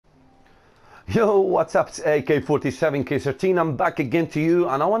Yo, what's up? It's AK47K13. I'm back again to you,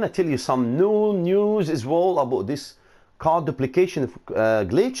 and I want to tell you some new news as well about this car duplication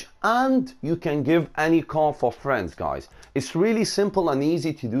glitch, and you can give any car for friends, guys. It's really simple and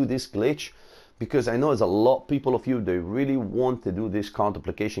easy to do this glitch, because I know there's a lot of people of you, they really want to do this car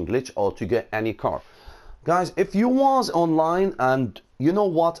duplication glitch or to get any car. Guys, if you was online and you know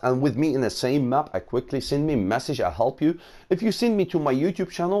what, and with me in the same map, I quickly send me a message, I'll help you. If you send me to my YouTube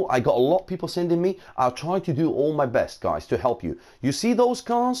channel, I got a lot of people sending me. I'll try to do all my best, guys, to help you. You see those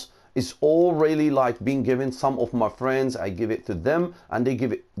cars? It's all really like being given. Some of my friends, I give it to them, and they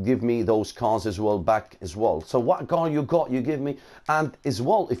give me those cars as well back as well. So what car you got, you give me. And as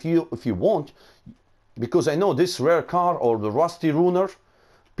well, if you want, because I know this rare car or the rusty ruiner,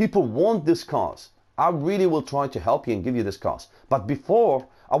 people want these cars. I really will try to help you and give you this cars. But before,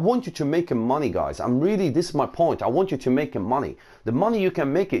 I want you to make money, guys. This is my point. I want you to make money. The money you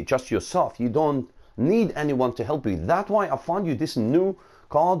can make it just yourself. You don't need anyone to help you. That's why I found you this new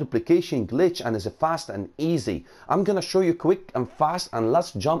car duplication glitch, and it's fast and easy. I'm gonna show you quick and fast, and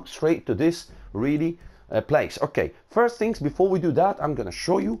let's jump straight to this really place. Okay, first things before we do that, I'm gonna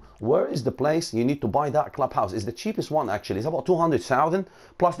show you where is the place you need to buy that clubhouse. It's the cheapest one actually. It's about 200,000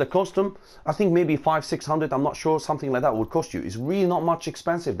 plus the custom. I think maybe 500-600, I'm not sure, something like that would cost you. It's really not much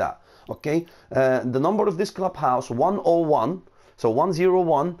expensive, that. Okay, the number of this clubhouse 101, so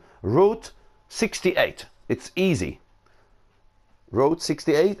 101 route 68. It's easy. Road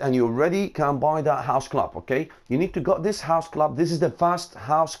 68, and you already can buy that house club. Okay, you need to got this house club. This is the fast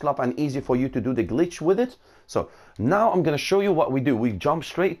house club and easy for you to do the glitch with it. So now I'm going to show you what we do. We jump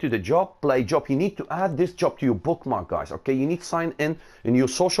straight to the job, play job. You need to add this job to your bookmark, guys. Okay, you need to sign in your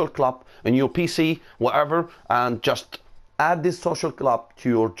social club, in your PC, whatever, and just add this social club to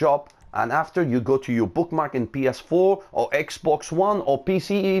your job. And after, you go to your bookmark in PS4 or Xbox One or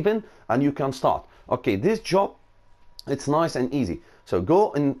PC even, and you can start. Okay, this job, it's nice and easy. So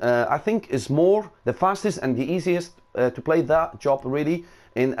go and I think is more the fastest and the easiest to play that job really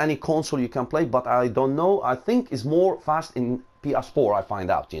in any console you can play, but I don't know, I think is more fast in PS4. I find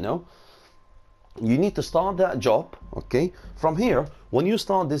out, you know. You need to start that job. Okay, from here, when you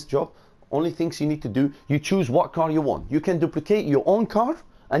start this job, only things you need to do, you choose what car you want. You can duplicate your own car,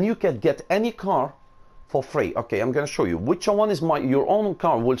 and you can get any car for free. Okay, I'm gonna show you which one is your own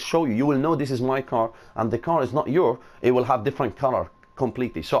car. Will show you. You will know this is my car, and the car is not your. It will have different color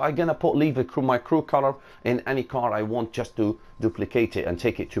completely. So I'm gonna leave my crew color in any car I want, just to duplicate it and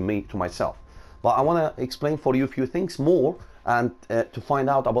take it to myself. But I want to explain for you a few things more, and to find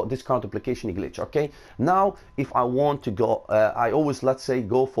out about this car duplication glitch. Okay, now if I want to go, I always, let's say,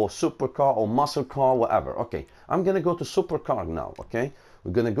 go for supercar or muscle car, whatever. Okay, I'm gonna go to supercar now. Okay,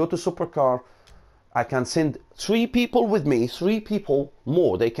 we're gonna go to supercar. I can send 3 people with me, 3 people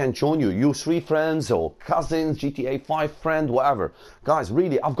more. They can join you. You 3 friends or cousins, GTA 5 friend, whatever. Guys,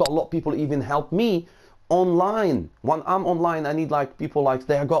 really, I've got a lot of people even help me online. When I'm online, I need like people like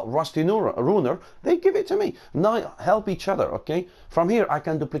they got rusty ruiner. They give it to me. Now help each other. Okay. From here, I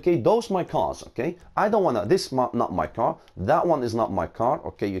can duplicate those my cars. Okay. I don't wanna. This not my car. That one is not my car.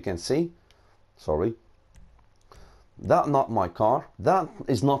 Okay. You can see. Sorry. That not my car. That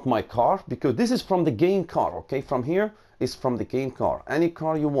is not my car, because this is from the game car. Okay, from here is from the game car. Any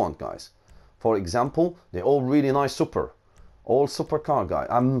car you want, guys. For example, they're all really nice all supercar guy.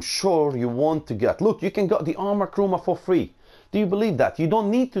 I'm sure you want to get. Look, you can get the armor chroma for free. Do you believe that? You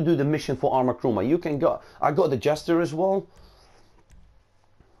don't need to do the mission for armor chroma. You can go. I got the jester as well.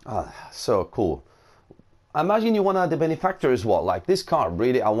 So cool. Imagine you want to the benefactor as well, like this car.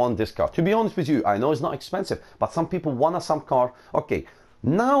 Really, I want this car. To be honest with you, I know it's not expensive, but some people want some car. Okay,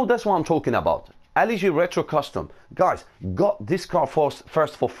 now that's what I'm talking about. LG Retro Custom. Guys, got this car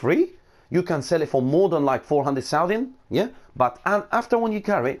first for free. You can sell it for more than like 400,000, yeah? But after when you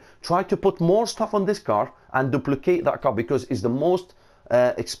carry it, try to put more stuff on this car and duplicate that car, because it's the most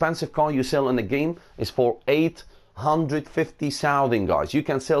expensive car you sell in the game. Is for 850,000, guys. You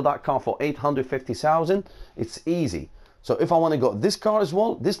can sell that car for 850,000. It's easy. So if I want to go this car as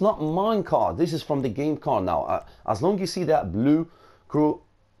well, this is not mine car. This is from the game car now. As long as you see that blue crew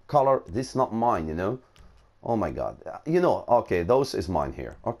color, this is not mine, you know. Oh my God. You know, okay, those is mine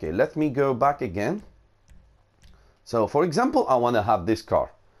here. Okay, let me go back again. So for example, I want to have this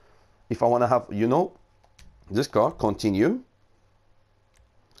car. If I want to have, you know, this car, continue.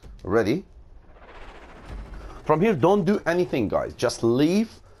 Ready. From here, don't do anything, guys. Just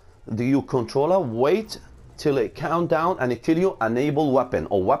leave your controller, wait till it count down and it tell you enable weapon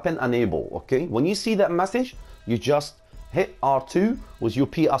or weapon enable. Okay, when you see that message, you just hit R2 with your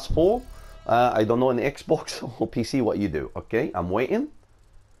PS4. I don't know, an Xbox or PC what you do. Okay, I'm waiting.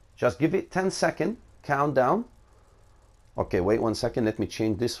 Just give it 10-second countdown. Okay, wait 1 second. Let me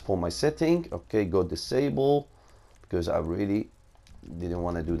change this for my setting. Okay, go disable, because I really didn't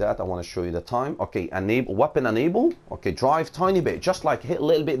want to do that. I want to show you the time. Okay, enable, weapon enable. Okay, drive tiny bit, just like hit a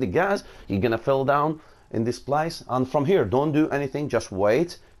little bit the gas. You're gonna fall down in this place, and from here don't do anything, just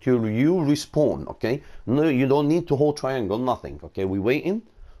wait till you respawn. Okay, no, you don't need to hold triangle, nothing. Okay, we waiting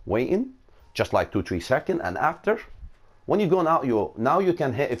just like 2-3 seconds, and after, when you go out, now you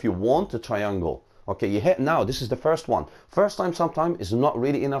can hit if you want the triangle. Okay, you hit now. This is the first one. First time sometimes is not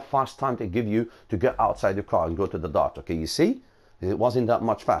really enough fast time to give you to get outside your car and go to the dot. Okay, you see, it wasn't that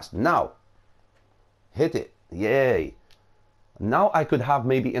much fast. Now hit it. Yay. Now I could have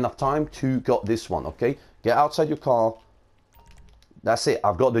maybe enough time to get this one. Okay, get outside your car. That's it.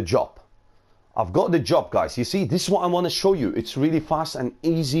 I've got the job. I've got the job, guys. You see, this is what I want to show you. It's really fast and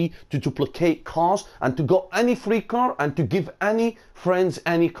easy to duplicate cars and to get any free car and to give any friends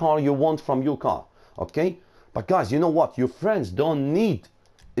any car you want from your car. Okay, but guys, you know what? Your friends don't need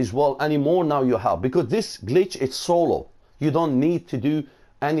as well anymore now you have, because this glitch, it's solo. You don't need to do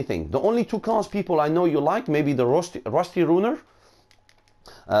anything. The only 2 cars people I know you like, maybe the Rusty Ruiner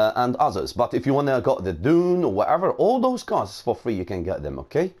and others. But if you want to get the Dune or whatever, all those cars for free, you can get them.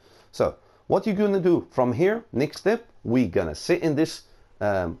 Okay, so what you're gonna do from here, next step, we're gonna sit in this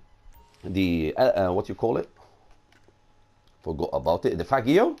what you call it, forgot about it, the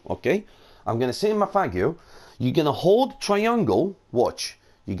Faggio. Okay, I'm gonna sit in my Faggio. You're gonna hold triangle, watch,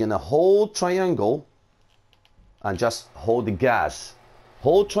 you're gonna hold triangle and just hold the gas.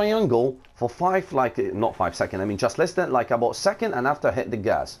 Hold triangle for 5, like not 5 seconds, I mean just less than like about second, and after hit the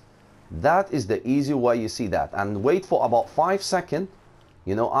gas. That is the easy way, you see that, and wait for about 5 seconds,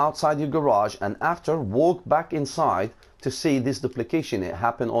 you know, outside your garage, and after walk back inside to see this duplication, it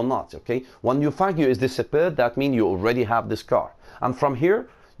happen or not. Okay, when your Faggio is disappeared, that means you already have this car, and from here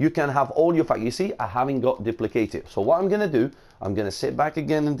you can have all your Faggio. You see, I haven't got duplicated. So what I'm gonna do, I'm gonna sit back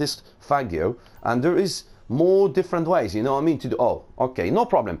again in this Faggio, and there is more different ways, you know what I mean, to do. Oh, okay, no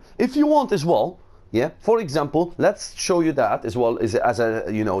problem. If you want as well, yeah, for example, let's show you that as well as a,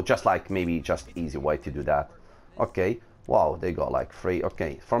 you know, just like maybe just easy way to do that. Okay, wow, they got like 3.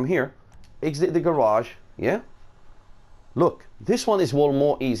 Okay, from here, exit the garage. Yeah, look, this one is well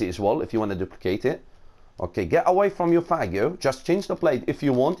more easy as well if you want to duplicate it. Okay, get away from your Faggio, just change the plate if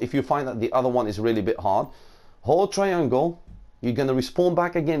you want. If you find that the other one is really a bit hard, hold triangle. You're gonna respawn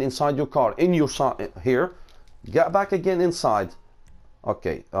back again inside your car, in your side here. Get back again inside.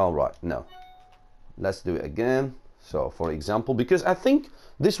 Okay, all right, no, let's do it again. So for example, because I think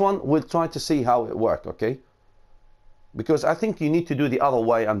this one, we'll try to see how it works. Okay, because I think you need to do the other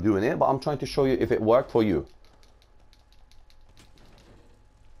way I'm doing it, but I'm trying to show you if it worked for you.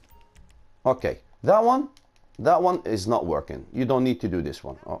 Okay, that one is not working. You don't need to do this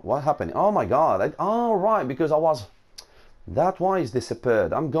one. Oh, what happened? Oh my god. Oh right, because I was, that one is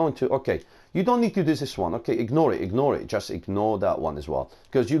disappeared. I'm going to, okay, you don't need to do this one. Okay, ignore it, just ignore that one as well,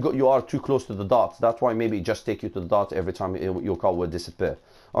 because you are too close to the dots. That's why maybe it just take you to the dot every time your car will disappear.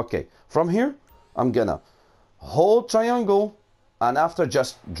 Okay, from here I'm gonna hold triangle and after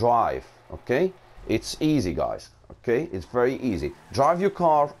just drive. Okay, it's easy, guys. Okay, it's very easy. Drive your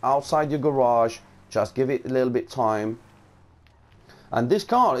car outside your garage, just give it a little bit time. And this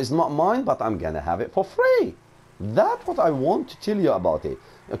car is not mine, but I'm gonna have it for free. That's what I want to tell you about it.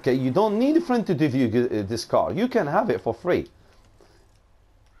 Okay, you don't need a friend to give you this car. You can have it for free.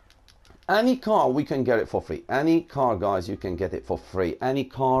 Any car, we can get it for free. Any car, guys, you can get it for free. Any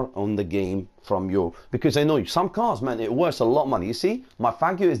car on the game from you. Because I know some cars, man, it worth a lot of money. You see, my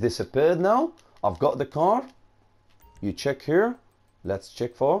Faggio is disappeared now. I've got the car. You check here. Let's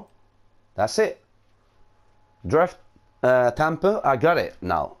check for. That's it. Drift tamper, I got it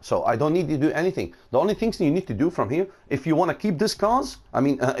now. So I don't need to do anything. The only things you need to do from here, if you want to keep these cars, I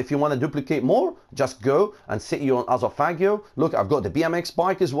mean, if you want to duplicate more, just go and sit you on other Faggio. Look, I've got the BMX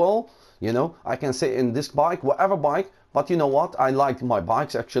bike as well. You know, I can sit in this bike, whatever bike. But you know what? I like my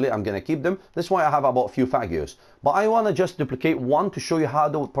bikes, actually. I'm going to keep them. That's why I have about a few Faggios. But I want to just duplicate one to show you how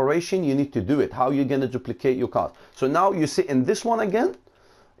the operation you need to do it. How you're going to duplicate your car. So now you sit in this one again.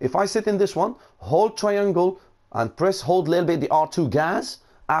 If I sit in this one, hold triangle and hold a little bit the R2 gas.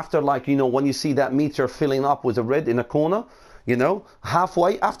 After, like, you know, when you see that meter filling up with the red in a corner, you know,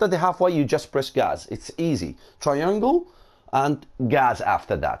 halfway. After the halfway, you just press gas. It's easy. Triangle and gas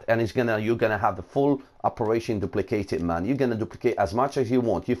after that, and you're gonna have the full operation duplicated, man. You're gonna duplicate as much as you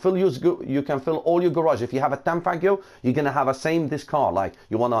want. You can fill all your garage. If you have a 10 Faggio, you're gonna have this car. Like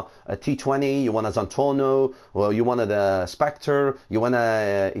you want a T20, you want a Zantono, or you want a Spectre, you want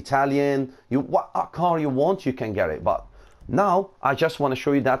a Italian. What car you want, you can get it. But Now I just want to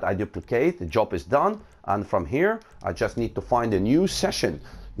show you that I duplicate, the job is done, and from here I just need to find a new session.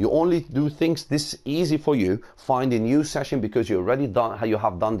 You only do things this easy for you. Find a new session because you already done, you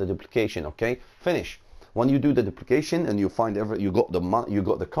have done the duplication. Okay, finish. When you do the duplication and you find you got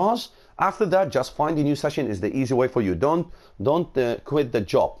the cars, after that just find a new session is the easy way for you. Don't quit the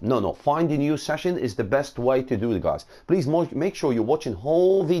job. No, find a new session is the best way to do it, guys. Please make sure you're watching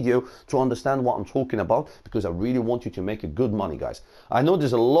whole video to understand what I'm talking about, because I really want you to make a good money, guys. I know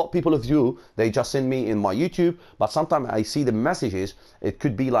there's a lot of people of you, they just send me in my YouTube, but sometimes I see the messages, it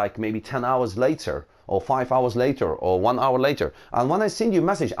could be like maybe 10 hours later or 5 hours later or 1 hour later, and when I send you a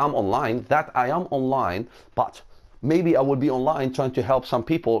message, I'm online, that I am online, but maybe I would be online trying to help some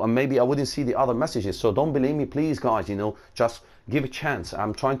people and maybe I wouldn't see the other messages. So don't believe me, please, guys, you know, just give a chance.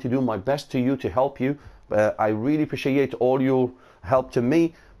 I'm trying to do my best to you to help you. I really appreciate all your help to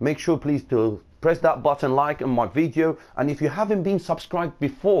me. Make sure please to press that button, like on my video, and if you haven't been subscribed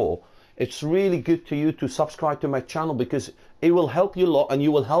before, it's really good to you to subscribe to my channel, because it will help you a lot and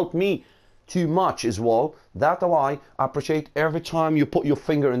you will help me too much as well. That's why I appreciate every time you put your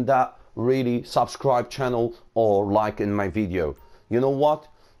finger in that really subscribe channel or like in my video. You know what,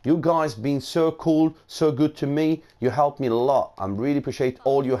 you guys been so cool, so good to me, you helped me a lot. I really appreciate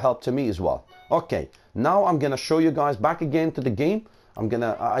all your help to me as well. Okay, now I'm gonna show you guys back again to the game.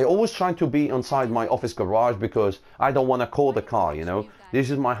 I always try to be inside my office garage because I don't want to call the car, you know. This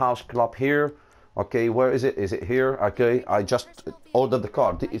is my house club here. Okay, where is it? Is it here? Okay, I just ordered the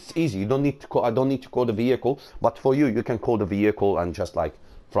car. It's easy. You don't need to call, I don't need to call the vehicle, but for you, you can call the vehicle and just like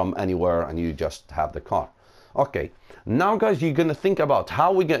from anywhere, and you just have the car. Okay, now guys, you're gonna think about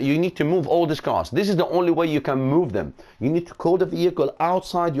how you need to move all these cars. This is the only way you can move them. You need to call the vehicle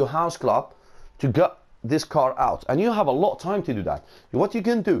outside your house club to get this car out, and you have a lot of time to do that. What you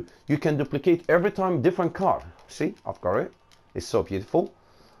can do, you can duplicate every time different car. See, I've got it. It's so beautiful.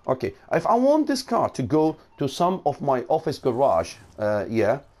 Okay, if I want this car to go to some of my office garage,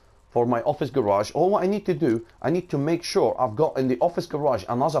 for my office garage, all what I need to do, I need to make sure I've got in the office garage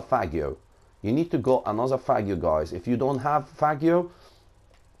another Fagio. You need to go another Fagio, guys. If you don't have Fagio,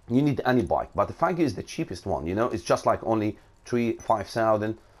 you need any bike, but the Fagio is the cheapest one, you know. It's just like only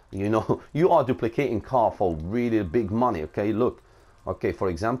 5,000, you know. You are duplicating car for really big money. Okay, look. Okay, for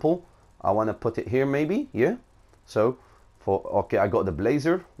example, I want to put it here maybe, yeah. So okay, I got the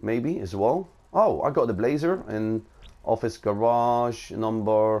Blazer maybe as well. Oh, I got the Blazer in office garage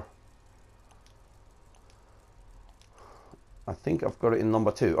number, I think I've got it in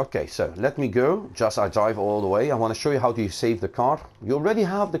number 2. Okay, so let me go. I drive all the way. I want to show you how to save the car. You already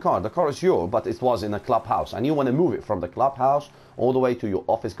have the car is yours, but it was in a clubhouse and you want to move it from the clubhouse all the way to your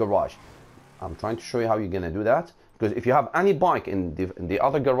office garage. I'm trying to show you how you're gonna do that, because if you have any bike in the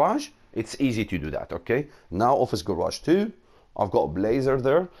other garage, it's easy to do that. Okay, now office garage 2, I've got a Blazer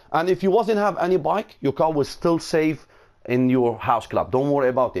there, and if you wasn't have any bike, your car will still save in your house club. Don't worry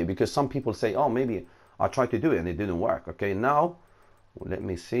about it, because some people say, oh, maybe I tried to do it and it didn't work. Okay, now let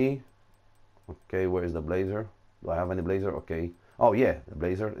me see. Okay, where is the Blazer? Do I have any Blazer? Okay, oh yeah, the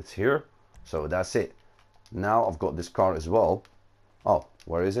Blazer, it's here. So that's it. Now I've got this car as well. Oh,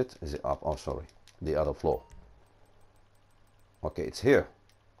 where is it? Is it up? Oh, sorry, the other floor. Okay, it's here.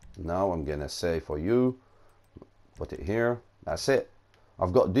 Now I'm gonna say for you, put it here. That's it.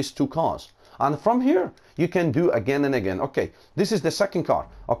 I've got these 2 cars, and from here you can do again and again. Okay, this is the second car.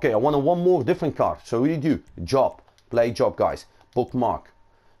 Okay, I want one more different car. So what do you do? Job, play job, guys. Bookmark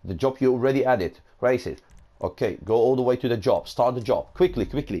the job you already added, raise it. Okay, go all the way to the job, start the job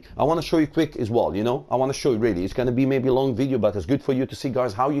quickly. I want to show you quick as well, you know. I want to show you really, it's going to be maybe a long video, but it's good for you to see,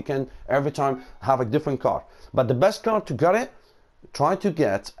 guys, how you can every time have a different car. But the best car to get it, try to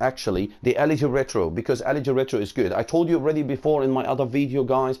get actually the LG Retro, because LG Retro is good. I told you already before in my other video,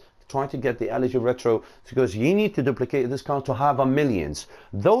 guys, try to get the LG Retro, because you need to duplicate this car to have a millions.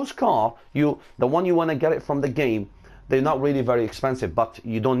 Those car, the one you want to get it from the game, they're not really very expensive, but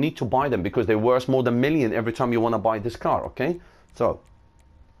you don't need to buy them because they're worth more than $1 million every time you want to buy this car. Okay, so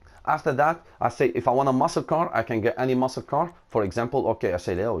after that, I say if I want a muscle car, I can get any muscle car. For example, okay, I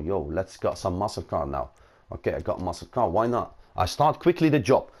say, oh, yo, let's get some muscle car now. Okay, I got muscle car, why not? I start quickly the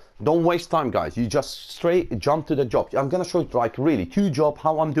job. Don't waste time, guys. You just straight jump to the job. I'm gonna show you like really 2 job,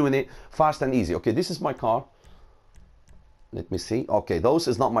 how I'm doing it fast and easy. Okay, this is my car. Let me see. Okay, those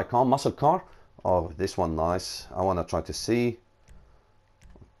is not my car, muscle car. Oh, this one nice. I want to try to see.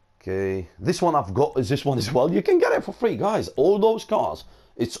 Okay, this one I've got is this one as well. You can get it for free, guys. All those cars,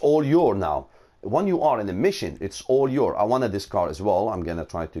 it's all yours now. When you are in a mission, it's all yours. I wanted this car as well. I'm gonna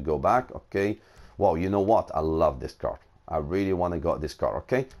try to go back. Okay, wow, you know what, I love this car. I really want to get this car.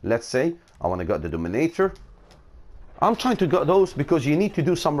 Okay, let's say I want to get the Dominator. I'm trying to get those because you need to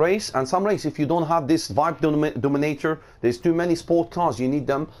do some race, and some race, if you don't have this Vibe Dominator, there's too many sport cars, you need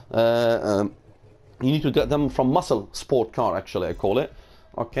them, you need to get them from Muscle Sport Car, actually, I call it.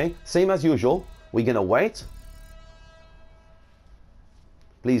 Okay, same as usual, we're gonna wait.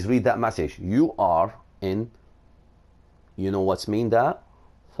 Please read that message. You are in, you know what's mean that?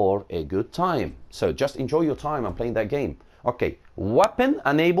 For a good time. So just enjoy your time and playing that game. Okay, weapon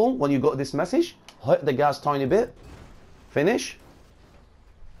enable when you got this message. Hit the gas tiny bit. Finish.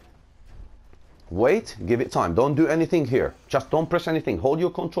 Wait, give it time. Don't do anything here. Just don't press anything. Hold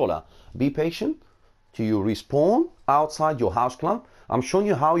your controller. Be patient till you respawn outside your house club. I'm showing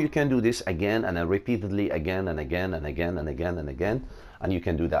you how you can do this again and then repeatedly again and again and again and again and again. And you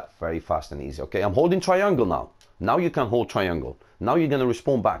can do that very fast and easy. Okay, I'm holding triangle now. Now you can hold triangle. Now you're gonna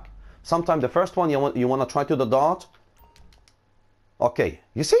respawn back. Sometimes the first one you want to try to the dart. Okay,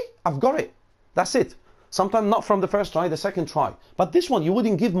 you see, I've got it. That's it. Sometimes not from the first try, the second try. But this one, you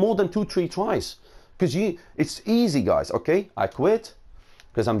wouldn't give more than 2-3 tries. Because it's easy, guys, okay? I quit,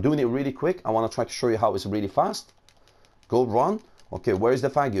 because I'm doing it really quick. I want to try to show you how it's really fast. Go run. Okay, where is the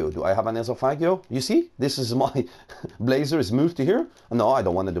Fagio? Do I have an Fagio? You see, this is my Blazer is moved to here. No, I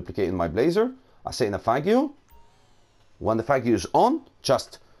don't want to duplicate in my Blazer. I say in a Fagio. When the Fagio is on,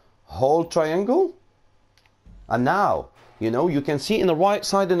 just hold triangle. And now, you know, you can see in the right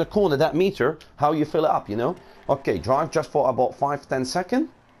side in the corner, that meter, how you fill it up, you know. Okay, drive just for about 5-10 seconds.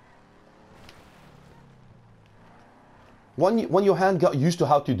 When your hand got used to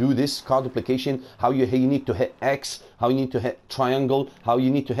how to do this car duplication, how you need to hit X, how you need to hit triangle, how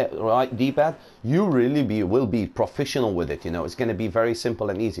you need to hit right D-pad, you really will be professional with it, you know. It's going to be very simple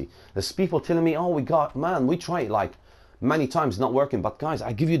and easy. There's people telling me, oh, we tried like many times, not working. But guys,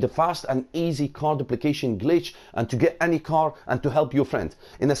 I give you the fast and easy car duplication glitch, and to get any car and to help your friend.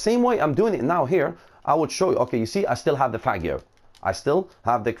 In the same way I'm doing it now here, I would show you. Okay, you see, I still have the Fagio. I still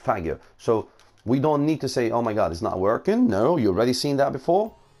have the Fagio. So we don't need to say, oh my God, it's not working. No, you already seen that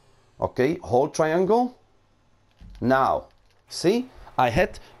before. Okay, hold triangle. Now, see, I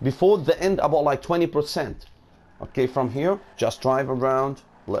hit before the end about like 20%. Okay, from here, just drive around.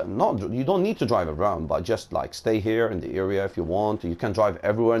 You don't need to drive around, but just like stay here in the area if you want. You can drive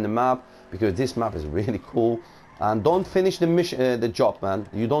everywhere in the map, because this map is really cool. And don't finish the mission, the job, man.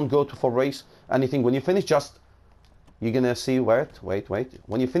 You don't go to for race anything. When you finish, just you're gonna see. Wait.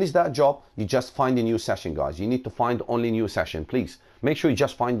 When you finish that job, you just find a new session, guys. You need to find only new session, please. Make sure you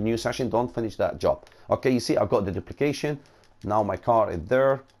just find a new session. Don't finish that job. Okay, you see, I've got the duplication. Now my car is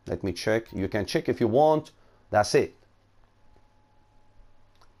there. Let me check. You can check if you want. That's it.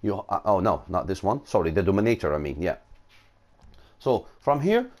 Oh no, not this one, sorry, the Dominator, I mean, yeah. So from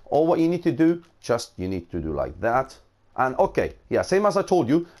here, all what you need to do, just you need to do like that. And okay, yeah, same as I told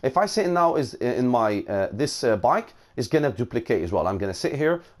you, if I sit now is in my this bike is gonna duplicate as well. I'm gonna sit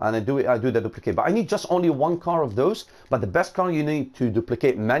here and I do the duplicate, but I need just only one car of those. But the best car you need to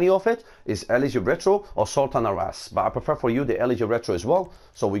duplicate many of it is LG Retro or Sultan Aras, but I prefer for you the LG Retro as well.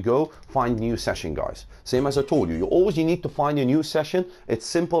 So we go find new session, guys. Same as I told you, you need to find a new session. It's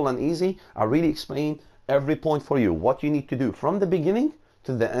simple and easy. I really explain every point for you, what you need to do from the beginning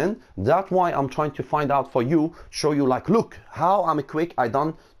to the end. That's why I'm trying to find out for you, show you like, look how I'm quick. I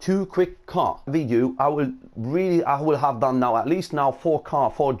done 2 quick car video. I will have done now at least now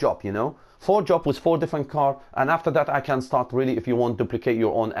 4 job, you know, 4 job with 4 different car. And after that I can start really, if you want to duplicate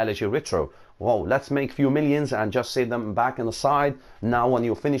your own LG Retro. Whoa, let's make few millions and just save them back on the side. Now when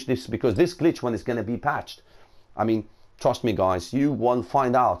you finish this, because this glitch when it's going to be patched, I mean, trust me guys, you won't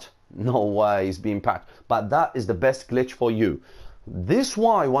find out. No way it's being patched, but that is the best glitch for you. This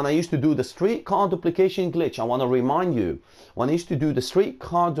why when I used to do the street car duplication glitch, I want to remind you, when I used to do the street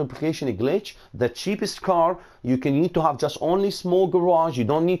car duplication glitch, the cheapest car, you need to have just only small garage. You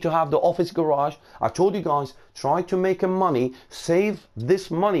don't need to have the office garage. I told you guys, try to make money, save this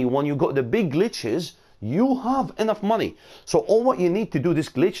money. When you got the big glitches, you have enough money. So all what you need to do this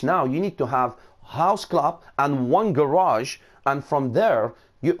glitch now, you need to have house club and 1 garage, and from there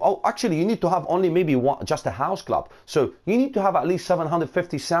actually you need to have only maybe just a house club. So you need to have at least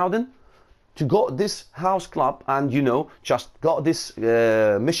 750,000 to got this house club, and you know, just got this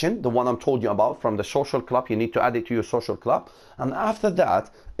mission, the one I'm told you about from the social club. You need to add it to your social club, and after that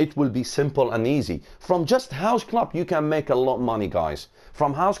it will be simple and easy. From just house club you can make a lot of money, guys.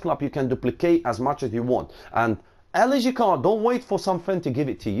 From house club you can duplicate as much as you want. And LG car, don't wait for some friend to give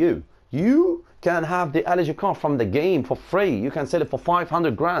it to you. You can have the LG car from the game for free. You can sell it for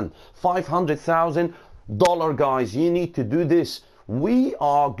 500 grand, $500,000, guys. You need to do this. We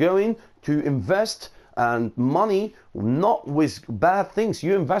are going to invest and money not with bad things.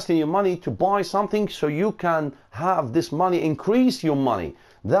 You invest in your money to buy something so you can have this money increase your money.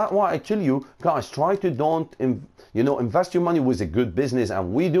 That's why I tell you guys, try to don't invest your money with a good business,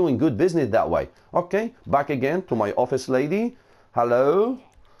 and we doing good business that way. Okay, back again to my office lady. Hello,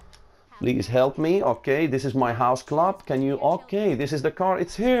 please help me. Okay, this is my house club. Can you? Okay, this is the car,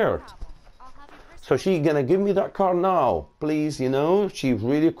 it's here. So she gonna give me that car now, please. She's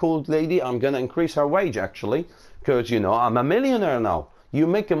really cool lady. I'm gonna increase her wage actually, because I'm a millionaire now. You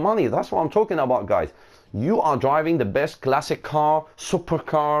making money, that's what I'm talking about, guys. You are driving the best classic car,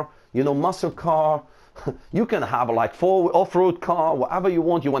 supercar, muscle car. You can have like 4 off-road car, whatever you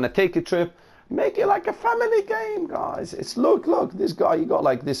want. You want to take a trip, make it like a family game, guys. It's look, this guy, you got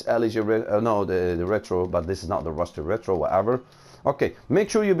like this LG, the retro, but this is not the rusty retro, whatever. Okay, make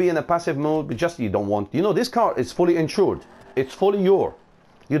sure you be in a passive mode, but just you don't want, this car is fully insured. It's fully yours.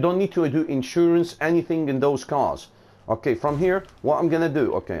 You don't need to do insurance, anything in those cars. Okay, from here, what I'm gonna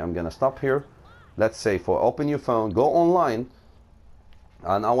do, okay, I'm gonna stop here. Let's say for open your phone, go online,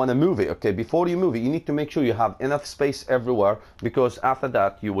 and I want to move it. Okay, before you move it, you need to make sure you have enough space everywhere, because after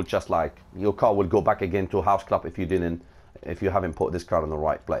that you will just like your car will go back again to house club if you haven't put this car in the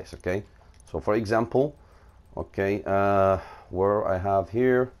right place. Okay, so for example, okay, where I have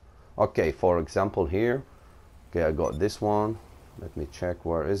here, okay, for example here, okay, I got this one. Let me check,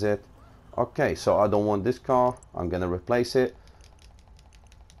 where is it? Okay, so I don't want this car, I'm gonna replace it,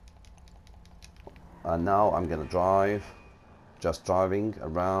 and now I'm gonna drive, just driving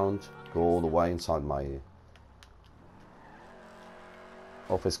around, go all the way inside my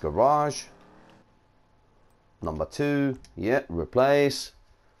office garage. Number 2, yeah, replace.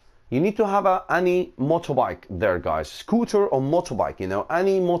 You need to have any motorbike there, guys, scooter or motorbike,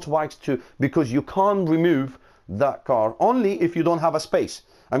 any motorbikes because you can't remove that car only if you don't have a space.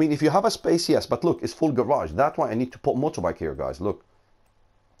 I mean, if you have a space, yes, but look, it's full garage. That's why I need to put motorbike here, guys. Look.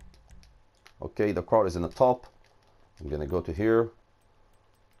 Okay, the car is in the top. I'm gonna go to here.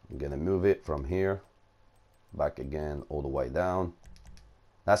 I'm gonna move it from here back again all the way down.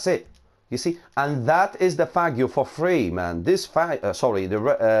 That's it. You see, and that is the Faggio for free, man. This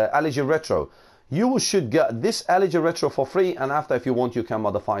the LG Retro. You should get this LG Retro for free, and after, if you want, you can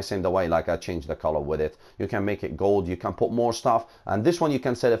modify same the way, like I changed the color with it. You can make it gold, you can put more stuff, and this one you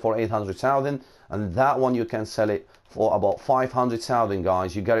can sell it for 800,000, and that one you can sell it for about 500,000,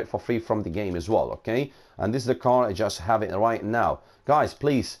 guys. You get it for free from the game as well, okay? And this is the car, I just have it right now. Guys,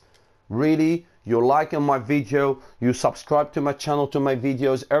 please, really, you're liking my video, you subscribe to my channel, to my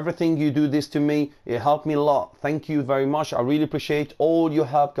videos, everything you do this to me, it helped me a lot. Thank you very much. I really appreciate all your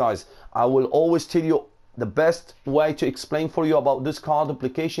help, guys. I will always tell you the best way to explain for you about this car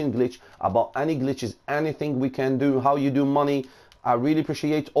duplication glitch, about any glitches, anything we can do, how you do money. I really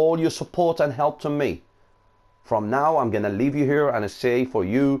appreciate all your support and help to me. From now, I'm gonna leave you here and say for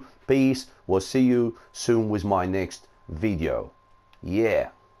you, peace. We'll see you soon with my next video. Yeah.